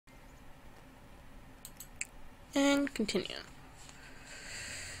And continue.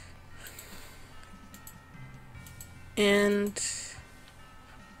 And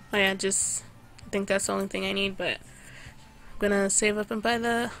oh yeah, I think that's the only thing I need, but I'm gonna save up and buy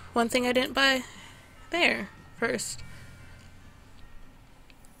the one thing I didn't buy there first.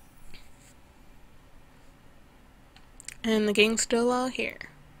 And the gang's still all here.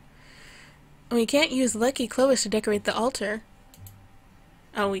 We can't use lucky clovers to decorate the altar.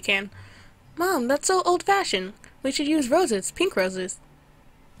 Oh, we can. Mom, that's so old-fashioned. We should use roses, pink roses.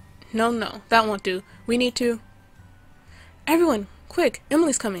 No, that won't do. We need to... Everyone, quick,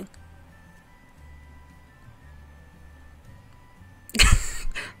 Emily's coming.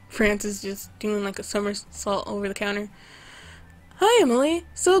 Francis just doing like a somersault over the counter. Hi, Emily.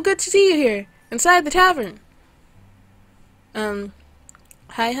 So good to see you here, inside the tavern.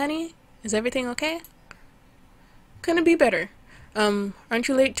 Hi, honey. Is everything okay? Couldn't be better. Aren't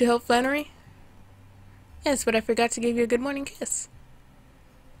you late to help Flannery? Yes, but I forgot to give you a good morning kiss.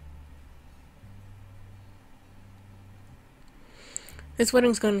 This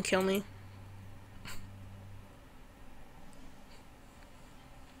wedding's gonna kill me.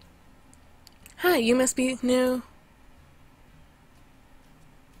 Hi, you must be new.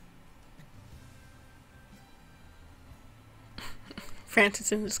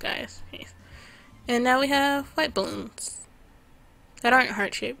 Francis in disguise. Yes. And now we have white balloons that aren't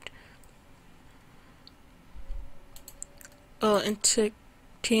heart-shaped. Oh,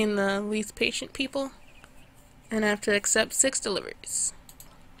 entertain the least patient people. And I have to accept 6 deliveries.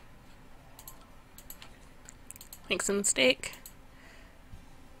 Make some mistake.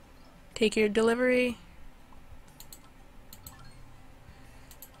 Take your delivery.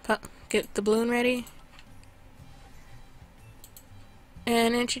 Get the balloon ready.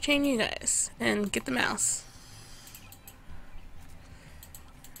 And entertain you guys. And get the mouse.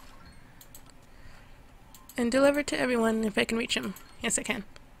 And deliver to everyone if I can reach them. Yes, I can.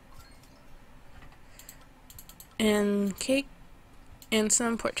 And cake and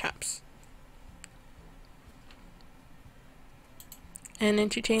some pork chops. And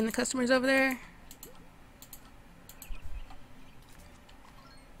entertain the customers over there.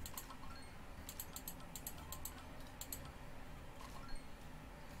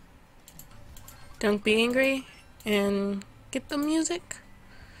 Don't be angry and get the music.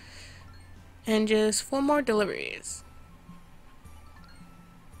 And just 4 more deliveries.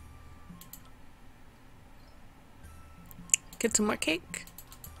 Get some more cake.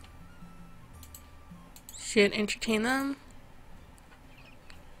 Should entertain them.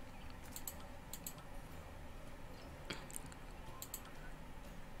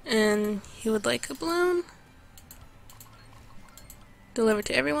 And he would like a balloon. Deliver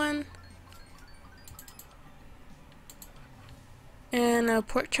to everyone. And a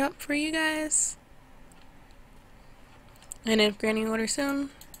pork chop for you guys. And if Granny orders soon.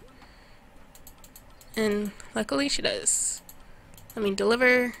 And luckily she does. Let me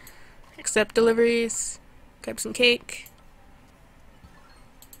deliver. Accept deliveries. Grab some cake.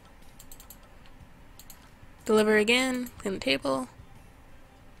 Deliver again. Clean the table.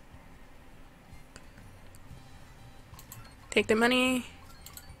 Take their money.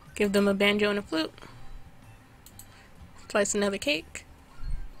 Give them a banjo and a flute. Slice another cake.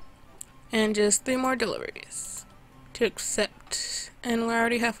 And just 3 more deliveries to accept. And we're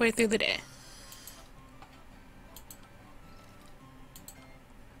already halfway through the day.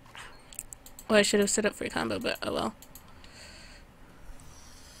 Well, I should have set up free combo, but oh well.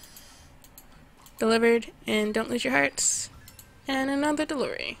 Delivered, and don't lose your hearts. And another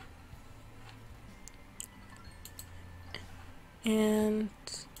delivery. And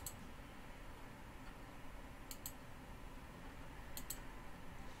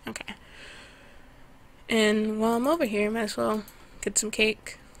okay. And while I'm over here, might as well get some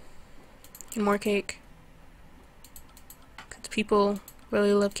cake and more cake, because people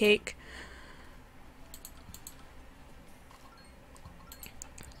really love cake.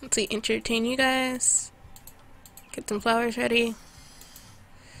 Let's see, entertain you guys. Get some flowers ready.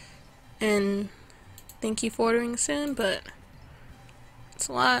 And thank you for ordering soon, but it's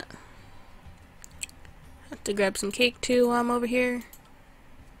a lot. Have to grab some cake too while I'm over here.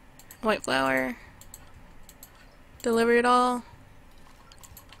 White flour. Deliver it all.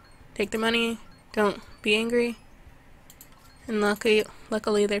 Take the money. Don't be angry. And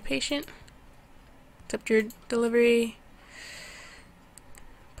luckily they're patient. Accept your delivery.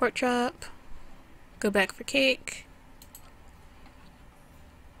 Pork chop. Go back for cake.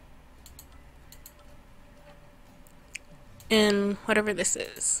 And whatever this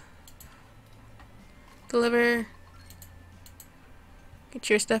is. Deliver.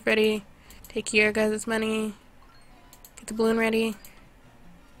 Get your stuff ready. Take your guys' money. Get the balloon ready.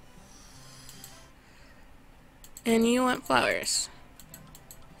 And you want flowers.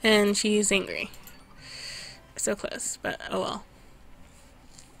 And she's angry. So close, but oh well.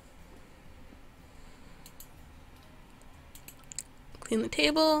 Clean the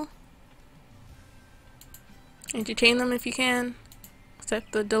table. Entertain them if you can. Set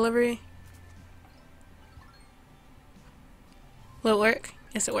the delivery. Will it work?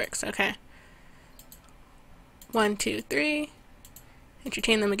 Yes, it works. Okay. 1, 2, 3.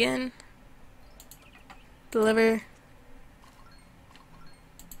 Entertain them again. Deliver.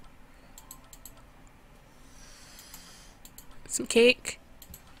 Some cake.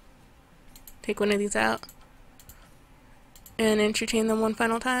 Take one of these out. And entertain them one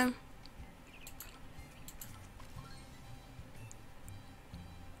final time.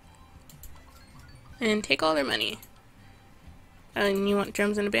 And take all their money. And you want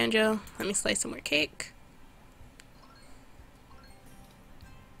drums and a banjo? Let me slice some more cake.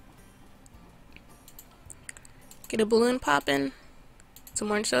 Get a balloon poppin',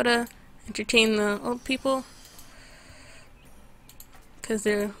 some orange soda, entertain the old people, because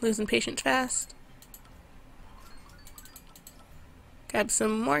they're losing patience fast. Grab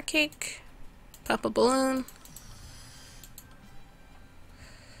some more cake, pop a balloon.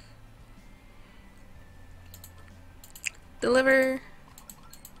 Deliver.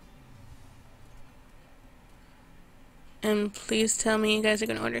 And please tell me you guys are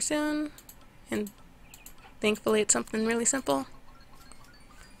going to order soon. And thankfully it's something really simple.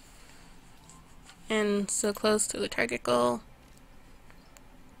 And so close to the target goal.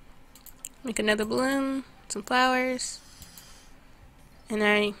 Make another balloon, some flowers. And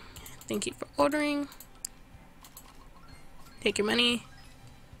I thank you for ordering. Take your money.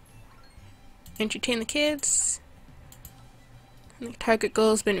 Entertain the kids. And the target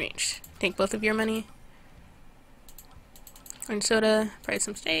goal has been reached. Take both of your money. Orange soda, fry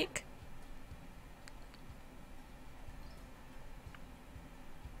some steak.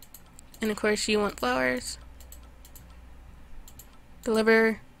 And of course you want flowers.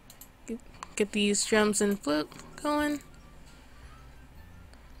 Deliver. Get these drums and flute going.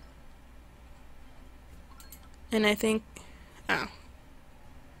 And I think, oh.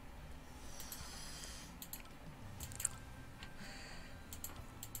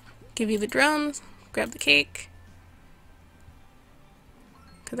 Give you the drums, grab the cake,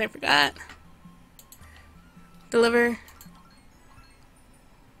 because I forgot. Deliver.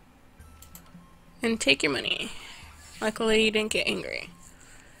 And take your money. Luckily you didn't get angry.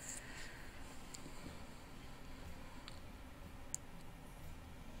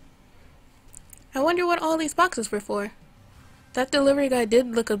 I wonder what all these boxes were for. That delivery guy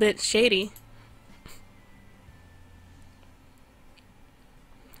did look a bit shady.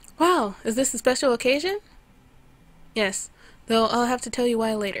 Wow, is this a special occasion? Yes, though I'll have to tell you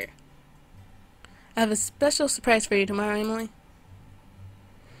why later. I have a special surprise for you tomorrow, Emily.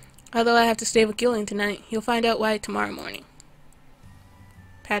 Although I have to stay with Gillian tonight, you'll find out why tomorrow morning.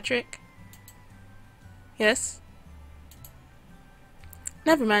 Patrick? Yes?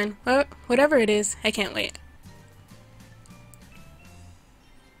 Never mind. Whatever it is, I can't wait.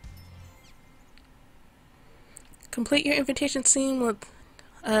 Complete your invitation scene with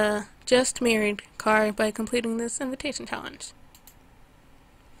a just married car by completing this invitation challenge.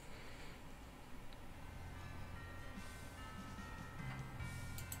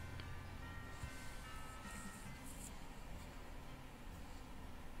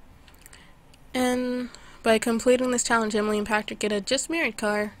 And by completing this challenge, Emily and Patrick get a just married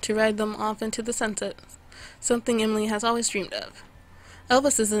car to ride them off into the sunset, something Emily has always dreamed of.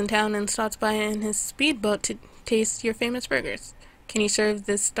 Elvis is in town and stops by in his speedboat to taste your famous burgers. Can you serve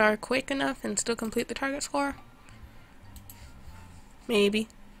this star quick enough and still complete the target score? Maybe.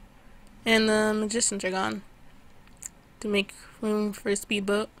 And the magicians are gone to make room for a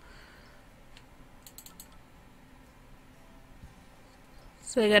speedboat.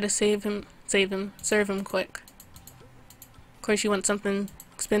 So I gotta serve him quick. Of course you want something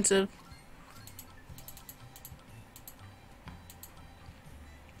expensive.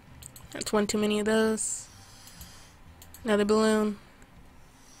 That's one too many of those. Another balloon.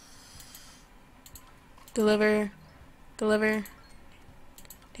 Deliver. Deliver.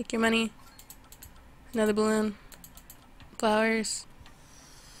 Take your money. Another balloon. Flowers.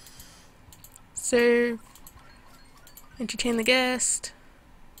 Serve. Entertain the guest.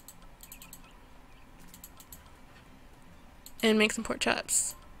 And make some pork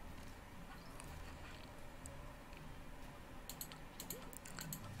chops.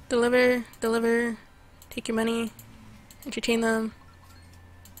 Deliver. Deliver. Take your money. Entertain them.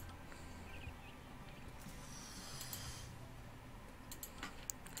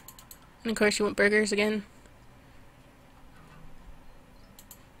 And of course you want burgers again.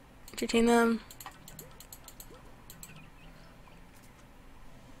 Entertain them.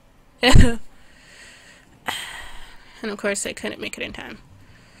 And of course I couldn't make it in time.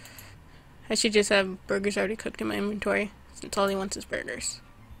 I should just have burgers already cooked in my inventory, since all he wants is burgers.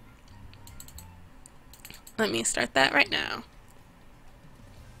 Let me start that right now.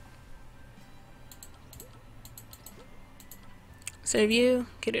 Save you,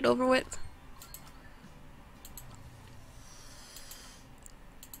 get it over with.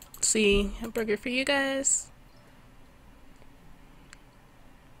 Let's see, a burger for you guys.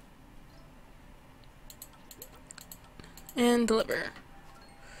 And deliver.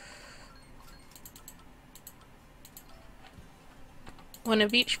 One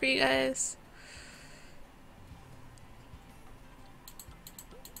of each for you guys.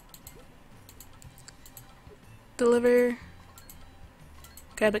 Deliver.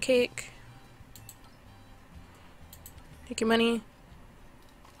 Grab a cake. Take your money.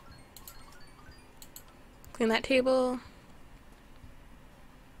 Clean that table.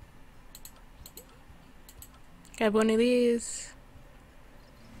 Grab one of these.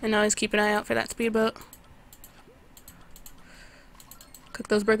 And always keep an eye out for that speedboat. Cook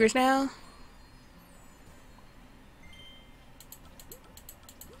those burgers now.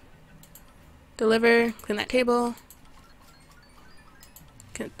 Deliver. Clean that table.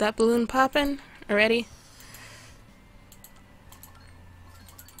 Get that balloon popping already.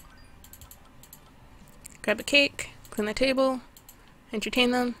 Grab a cake. Clean the table.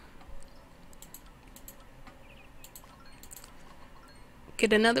 Entertain them.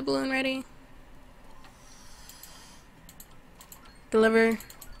 Get another balloon ready. Deliver.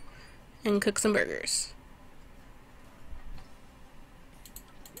 And cook some burgers.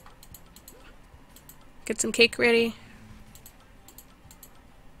 Get some cake ready.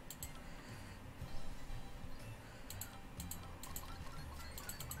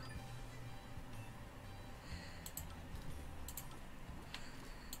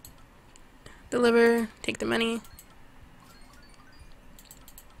 Deliver, take the money,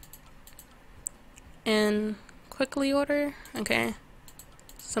 and quickly order. Okay,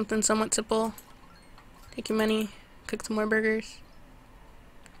 something somewhat simple. Take your money, cook some more burgers,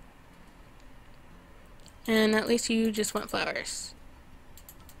 and at least you just want flowers.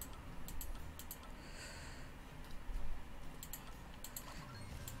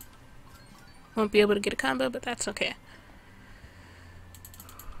 Won't be able to get a combo, but that's okay.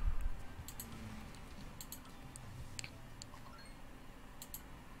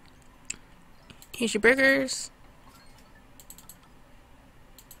 Here's your burgers.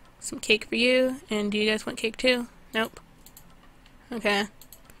 Some cake for you. And do you guys want cake too? Nope. Okay.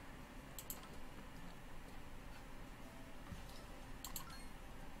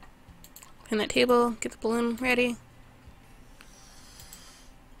 Clean that table. Get the balloon ready.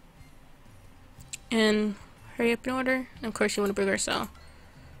 And hurry up and order. And of course you want a burger, so.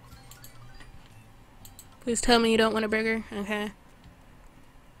 Please tell me you don't want a burger. Okay.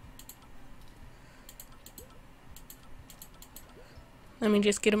 Let me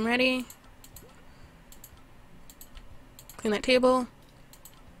just get them ready. Clean that table.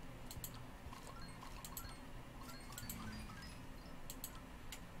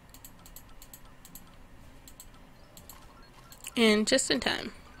 And just in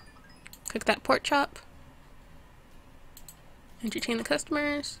time. Cook that pork chop. Entertain the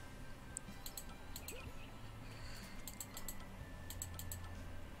customers.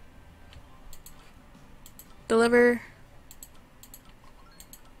 Deliver.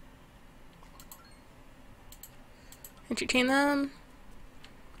 Entertain them.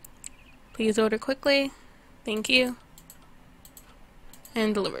 Please order quickly. Thank you.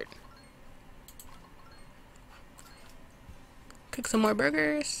 And delivered. Cook some more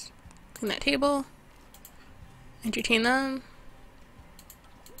burgers. Clean that table. Entertain them.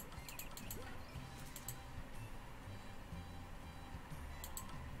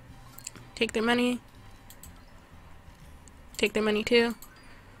 Take their money. Take their money too.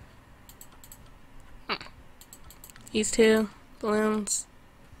 These two balloons.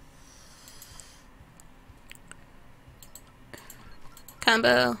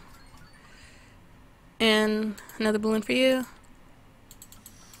 Combo. And another balloon for you.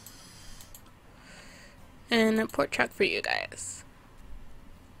 And a pork chop for you guys.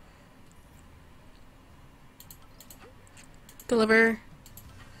 Deliver.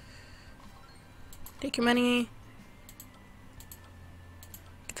 Take your money.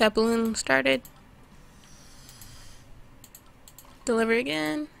 Get that balloon started. Deliver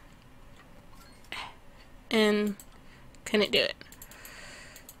again. And couldn't do it.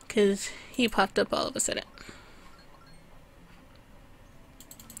 because he popped up all of a sudden.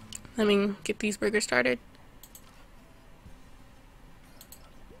 Let me get these burgers started.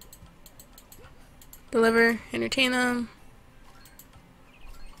 Deliver, entertain them.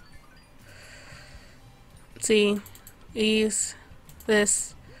 Let's see, these,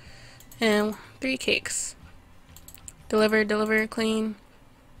 this, and 3 cakes. Deliver, deliver, clean.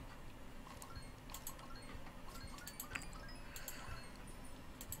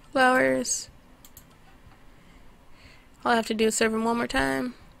 Flowers. All I have to do is serve them one more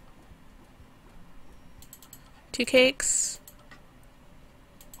time. 2 cakes.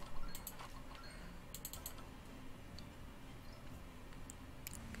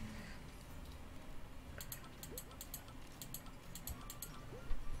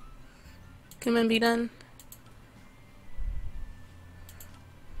 Come and be done.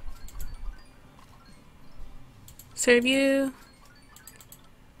 Serve you.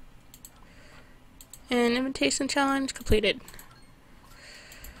 And invitation challenge completed.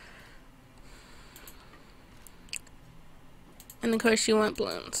 And of course you want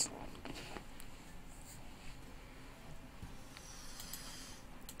balloons.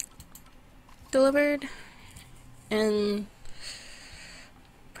 Delivered. And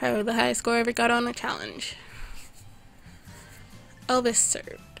probably the highest score I ever got on a challenge. Elvis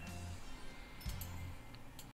served.